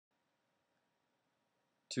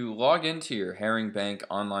To log into your Herring Bank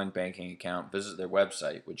online banking account, visit their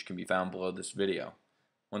website, which can be found below this video.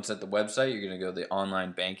 Once at the website, you're going to go to the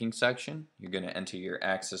online banking section. You're going to enter your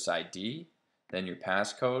Access ID, then your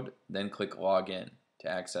passcode, then click Login to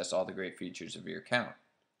access all the great features of your account.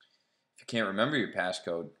 If you can't remember your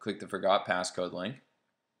passcode, click the Forgot Passcode link.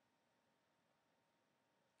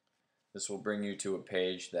 This will bring you to a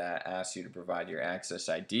page that asks you to provide your Access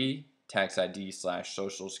ID, tax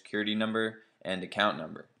ID/social security number, and account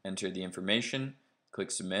number. Enter the information,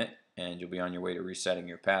 click Submit, and you'll be on your way to resetting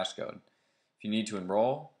your passcode. If you need to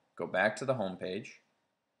enroll, go back to the home page,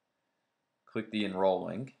 click the Enroll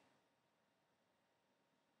link.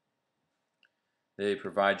 They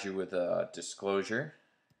provide you with a disclosure.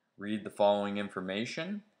 Read the following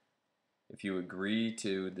information. If you agree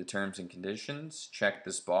to the terms and conditions, check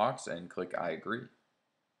this box and click I agree.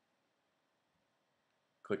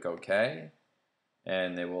 Click OK,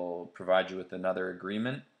 and they will provide you with another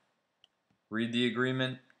agreement. Read the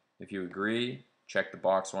agreement. If you agree, check the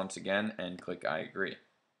box once again and click I agree.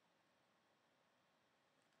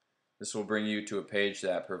 This will bring you to a page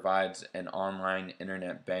that provides an online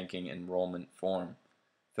internet banking enrollment form.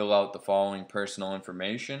 Fill out the following personal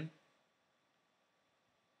information.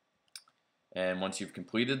 And once you've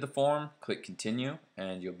completed the form, click Continue,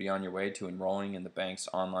 and you'll be on your way to enrolling in the bank's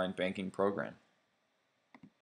online banking program.